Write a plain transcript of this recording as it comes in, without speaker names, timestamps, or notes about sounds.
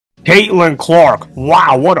Caitlin Clark,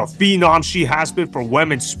 wow, what a phenom she has been for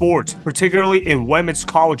women's sports, particularly in women's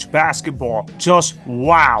college basketball. Just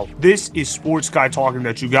wow. This is Sports Guy Talking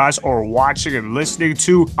that you guys are watching and listening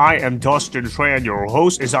to. I am Dustin Tran, your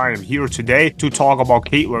host, as I am here today to talk about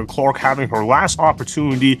Caitlin Clark having her last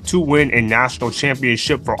opportunity to win a national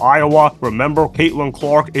championship for Iowa. Remember, Caitlin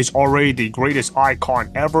Clark is already the greatest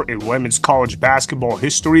icon ever in women's college basketball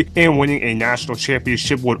history, and winning a national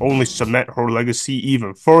championship would only cement her legacy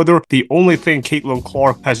even further. The only thing Caitlin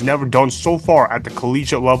Clark has never done so far at the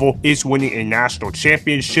collegiate level is winning a national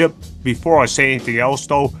championship. Before I say anything else,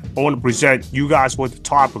 though, I want to present you guys with the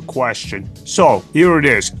topic question. So, here it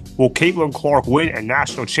is. Will Caitlin Clark win a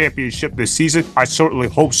national championship this season? I certainly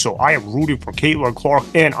hope so. I am rooting for Caitlin Clark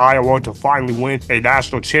and Iowa to finally win a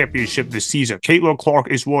national championship this season. Caitlin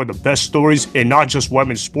Clark is one of the best stories in not just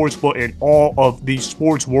women's sports, but in all of the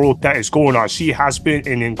sports world that is going on. She has been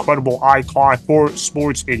an incredible icon for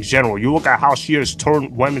sports in general. You look at how she has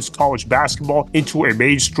turned women's college basketball into a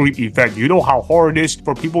mainstream event. You know how hard it is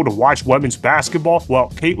for people to watch women's basketball? Well,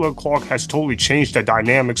 Caitlin Clark has totally changed the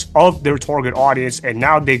dynamics of their target audience, and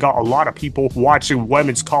now they got a lot of people watching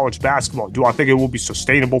women's college basketball. Do I think it will be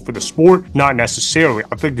sustainable for the sport? Not necessarily.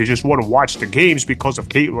 I think they just want to watch the games because of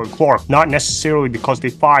Caitlin Clark, not necessarily because they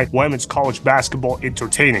find women's college basketball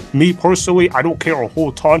entertaining. Me personally, I don't care a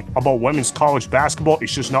whole ton about women's college basketball.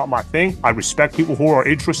 It's just not my thing. I respect people who are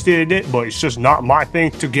interested in it, but it's just not my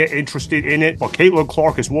thing to get interested in it. But Caitlin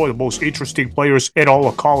Clark is one of the most interesting players in all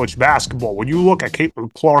of college basketball. When you look at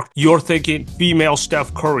Caitlin Clark, you're thinking female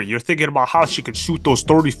Steph Curry. You're thinking about how she could shoot those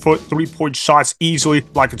 30-foot three-point shots easily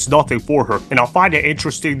like it's nothing for her. And I find it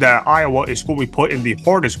interesting that Iowa is going to be put in the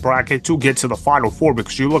hardest bracket to get to the Final Four,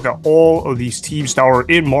 because you look at all of these teams that are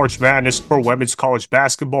in March Madness for women's college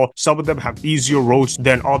basketball. Some of them have easier roads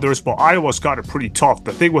than others, but Iowa's got it pretty tough.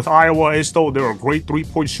 The thing with Iowa is, though, they're a great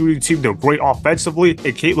three-point shooting team. They're great offensively,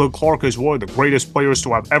 and Caitlin Clark is one of the greatest players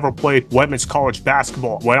to have ever played women's college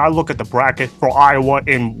basketball. When I look at the bracket for Iowa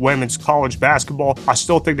in women's college basketball, I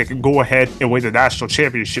still think they can go ahead and win the national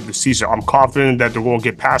championship this season. I'm confident that they're going to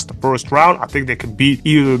get past the first round. I think they can beat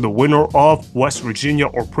either the winner of West Virginia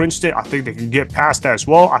or Princeton. I think they can get past that as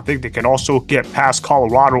well. I think they can also get past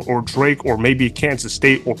Colorado or Drake or maybe Kansas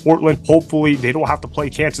State or Portland. Hopefully, they don't have to play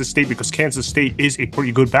Kansas State, because Kansas State is a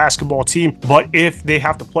pretty good basketball team. But if they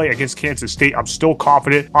have to play against Kansas State, I'm still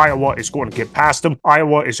confident Iowa is going to get past them.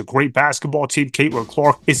 Iowa is a great basketball team. Caitlin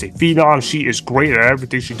Clark is a phenom. She is great at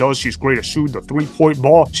everything she does. She's great at shooting the three-point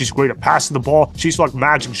ball. She's great at passing the ball. She's like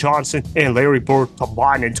Magic Johnson and Larry Bird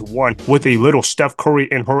combined into one, with a little Steph Curry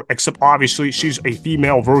in her, except obviously she's a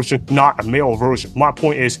female version, not a male version. My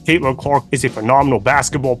point is, Caitlin Clark is a phenomenal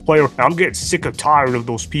basketball player, and I'm getting sick and tired of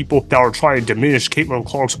those people that are trying to diminish Caitlin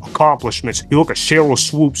Clark's accomplishments. You look at Cheryl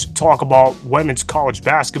Swoops talk about women's college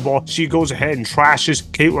basketball. She goes ahead and trashes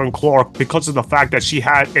Caitlin Clark because of the fact that she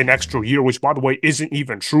had an extra year, which, by the way, isn't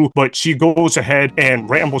even true, but she goes ahead and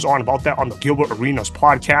rambles on about that on the Gilbert Arenas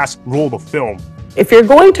podcast. Roll the film. If you're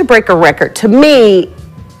going to break a record, to me,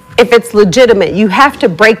 if it's legitimate, you have to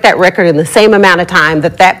break that record in the same amount of time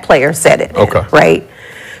that that player set it. Okay. Right?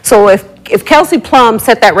 So if Kelsey Plum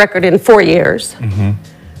set that record in 4 years,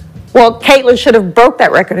 well, Caitlin should have broke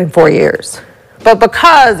that record in 4 years. But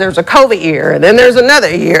because there's a COVID year and then there's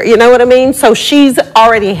another year, you know what I mean? So she's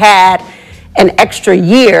already had an extra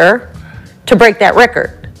year to break that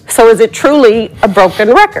record. So is it truly a broken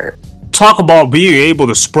record? Talk about being able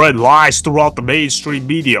to spread lies throughout the mainstream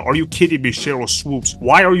media. Are you kidding me, Cheryl Swoops?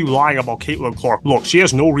 Why are you lying about Caitlin Clark? Look, she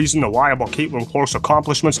has no reason to lie about Caitlin Clark's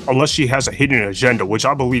accomplishments unless she has a hidden agenda, which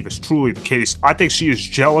I believe is truly the case. I think she is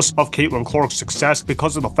jealous of Caitlin Clark's success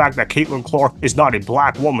because of the fact that Caitlin Clark is not a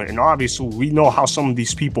black woman. And obviously, we know how some of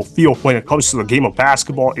these people feel when it comes to the game of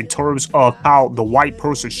basketball in terms of how the white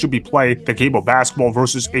person should be playing the game of basketball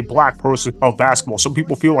versus a black person of basketball. Some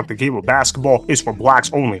people feel like the game of basketball is for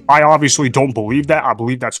blacks only. I obviously don't believe that. I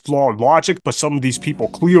believe that's flawed logic, but some of these people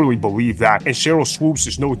clearly believe that. And Cheryl Swoops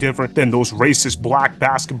is no different than those racist black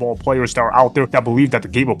basketball players that are out there that believe that the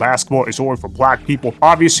game of basketball is only for black people.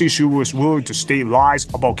 Obviously, she was willing to state lies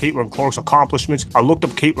about Caitlin Clark's accomplishments. I looked up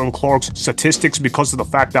Caitlin Clark's statistics because of the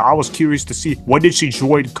fact that I was curious to see when did she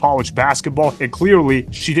join college basketball, and clearly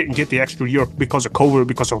she didn't get the extra year because of COVID,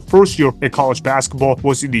 because her first year in college basketball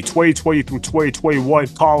was in the 2020 through 2021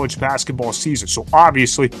 college basketball season. So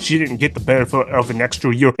obviously she didn't get the benefit of an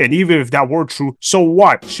extra year. And even if that were true, so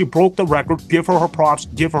what? She broke the record. Give her props.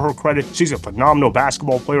 Give her credit. She's a phenomenal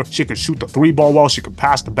basketball player. She can shoot the 3-ball well. She can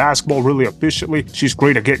pass the basketball really efficiently. She's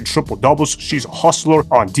great at getting triple doubles. She's a hustler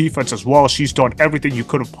on defense as well. She's done everything you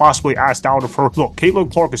could have possibly asked out of her. Look,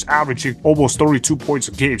 Caitlin Clark is averaging almost 32 points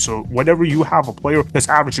a game. So whenever you have a player that's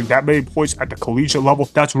averaging that many points at the collegiate level,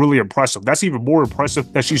 that's really impressive. That's even more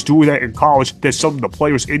impressive that she's doing that in college than some of the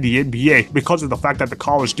players in the NBA, because of the fact that the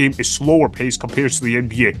college game is slower paced compared to the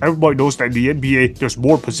NBA. Everybody knows that in the NBA, there's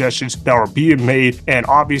more possessions that are being made, and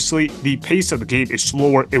obviously the pace of the game is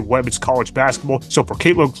slower in women's college basketball. So for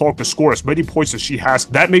Caitlin Clark to score as many points as she has,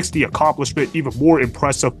 that makes the accomplishment even more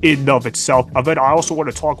impressive in and of itself. And then I also want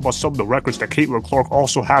to talk about some of the records that Caitlin Clark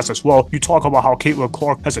also has as well. You talk about how Caitlin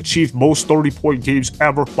Clark has achieved most 30-point games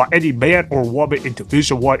ever by any man or woman in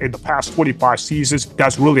Division I in the past 25 seasons.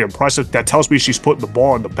 That's really impressive. That tells me she's putting the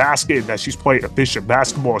ball in the basket and that she's playing efficient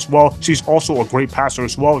basketball as well. She's also a great passer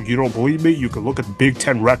as well. You don't believe me? You can look at the Big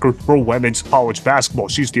Ten record for women's college basketball.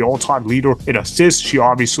 She's the all-time leader in assists. She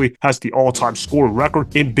obviously has the all-time scoring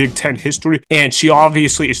record in Big Ten history, and she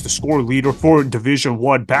obviously is the scoring leader for Division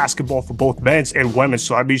I basketball for both men's and women's.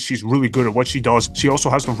 So that means she's really good at what she does. She also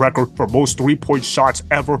has the record for most 3-point shots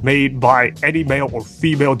ever made by any male or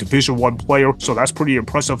female Division I player. So that's pretty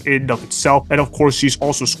impressive in and of itself. And of course, she's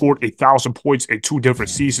also scored 1,000 points in 2 different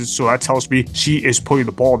seasons. So that tells me she is putting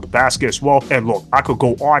the ball in the basket as well. And look, I could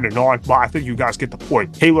go on and on, but I think you guys get the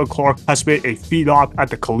point. Caitlin Clark has been a phenom at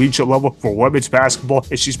the collegiate level for women's basketball,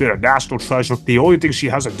 and she's been a national treasure. The only thing she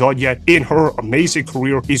hasn't done yet in her amazing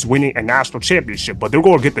career is winning a national championship, but they're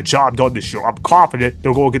going to get the job done this year. I'm confident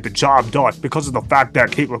they're going to get the job done because of the fact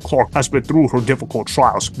that Caitlin Clark has been through her difficult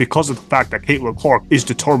trials, because of the fact that Caitlin Clark is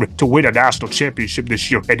determined to win a national championship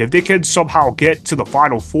this year. And if they can somehow get to the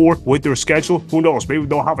Final Four with their schedule, who knows? Maybe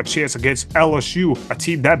they'll have a chance against LSU, a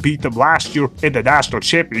team that beat them last year in the national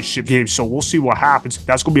championship game. So we'll see what happens.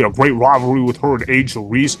 That's going to be a great rivalry with her and Angel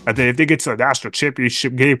Reese. And then if they get to the national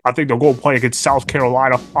championship game, I think they'll go play against South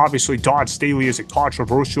Carolina. Obviously, Don Staley is a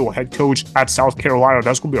controversial head coach at South Carolina.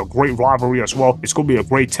 That's going to be a great rivalry as well. It's going to be a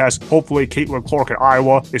great test. Hopefully, Caitlin Clark at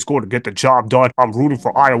Iowa is going to get the job done. I'm rooting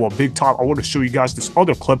for Iowa big time. I want to show you guys this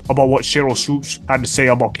other clip about what Cheryl Swoops had to say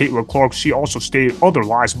about Caitlin Clark. She also stated other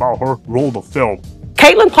lies about her. Roll the film.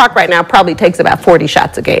 Caitlin Clark right now probably takes about 40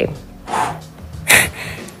 shots a game.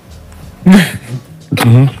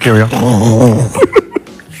 Carry on.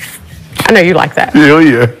 I know you like that. Hell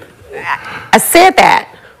yeah. I said that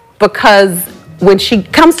because when she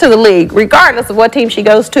comes to the league, regardless of what team she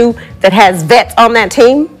goes to that has vets on that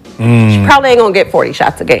team, she probably ain't gonna get 40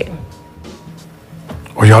 shots a game.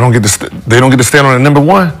 Well, y'all don't get to. They don't get to stand on the number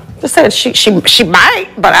one. I said she might,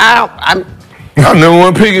 but I'm number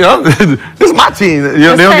one pick. This is my team. They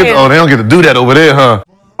don't get to do that over there, huh?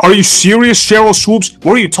 Are you serious, Cheryl Swoops?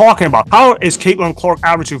 What are you talking about? How is Caitlin Clark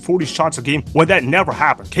averaging 40 shots a game when that never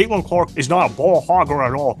happened? Caitlin Clark is not a ball hogger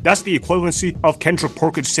at all. That's the equivalency of Kendrick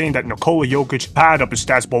Perkins saying that Nikola Jokic padded up his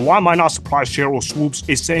stats. But why am I not surprised Cheryl Swoops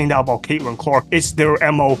is saying that about Caitlin Clark? It's their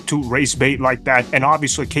MO to race bait like that. And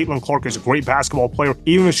obviously, Caitlin Clark is a great basketball player.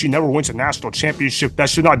 Even if she never wins a national championship, that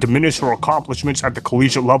should not diminish her accomplishments at the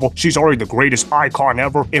collegiate level. She's already the greatest icon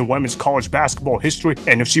ever in women's college basketball history.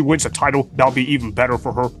 And if she wins a title, that'll be even better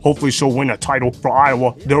for her. Hopefully she'll win a title for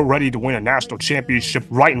Iowa. They're ready to win a national championship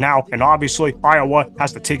right now. And obviously Iowa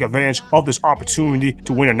has to take advantage of this opportunity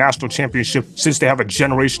to win a national championship since they have a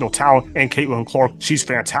generational talent. And Caitlin Clark, she's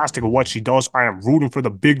fantastic at what she does. I am rooting for the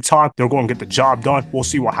big time. They're going to get the job done. We'll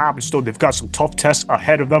see what happens though. They've got some tough tests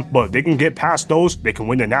ahead of them, but if they can get past those, they can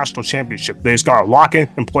win the national championship. They just got to lock in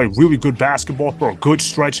and play really good basketball for a good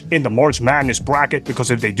stretch in the March Madness bracket, because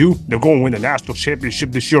if they do, they're going to win the national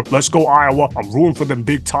championship this year. Let's go Iowa. I'm rooting for them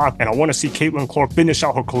big time. And I want to see Caitlin Clark finish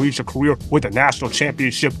out her collegiate career with a national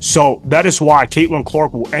championship. So that is why Caitlin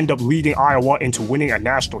Clark will end up leading Iowa into winning a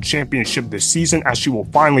national championship this season, as she will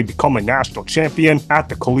finally become a national champion at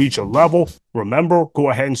the collegiate level. Remember,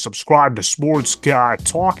 go ahead and subscribe to Sports Guy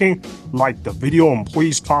Talking, like the video, and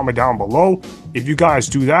please comment down below. If you guys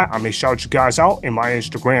do that, I may shout you guys out in my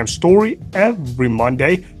Instagram story every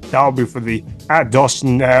Monday. That'll be for the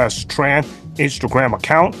 @Dustin Instagram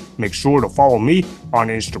account. Make sure to follow me on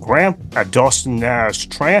Instagram @Dustin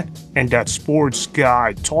and that's Sports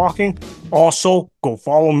Guy Talking. Also, go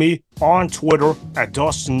follow me on Twitter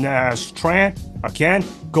 @Dustin Again,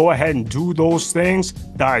 go ahead and do those things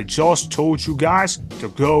that I just told you guys to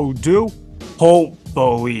go do.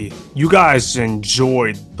 Hopefully, you guys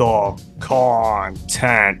enjoyed the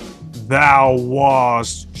content that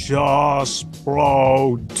was just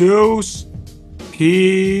produced.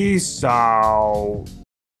 Peace out.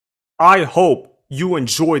 I hope you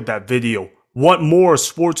enjoyed that video. Want more of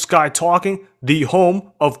Sports Guy Talking, the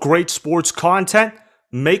home of great sports content?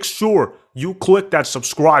 Make sure you click that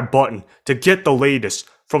subscribe button to get the latest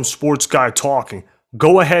from Sports Guy Talking.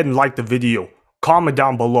 Go ahead and like the video, comment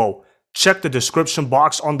down below, check the description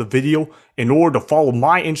box on the video in order to follow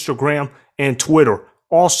my Instagram and Twitter.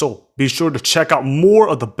 Also, be sure to check out more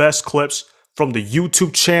of the best clips from the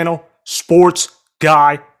YouTube channel, Sports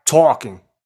Guy Talking.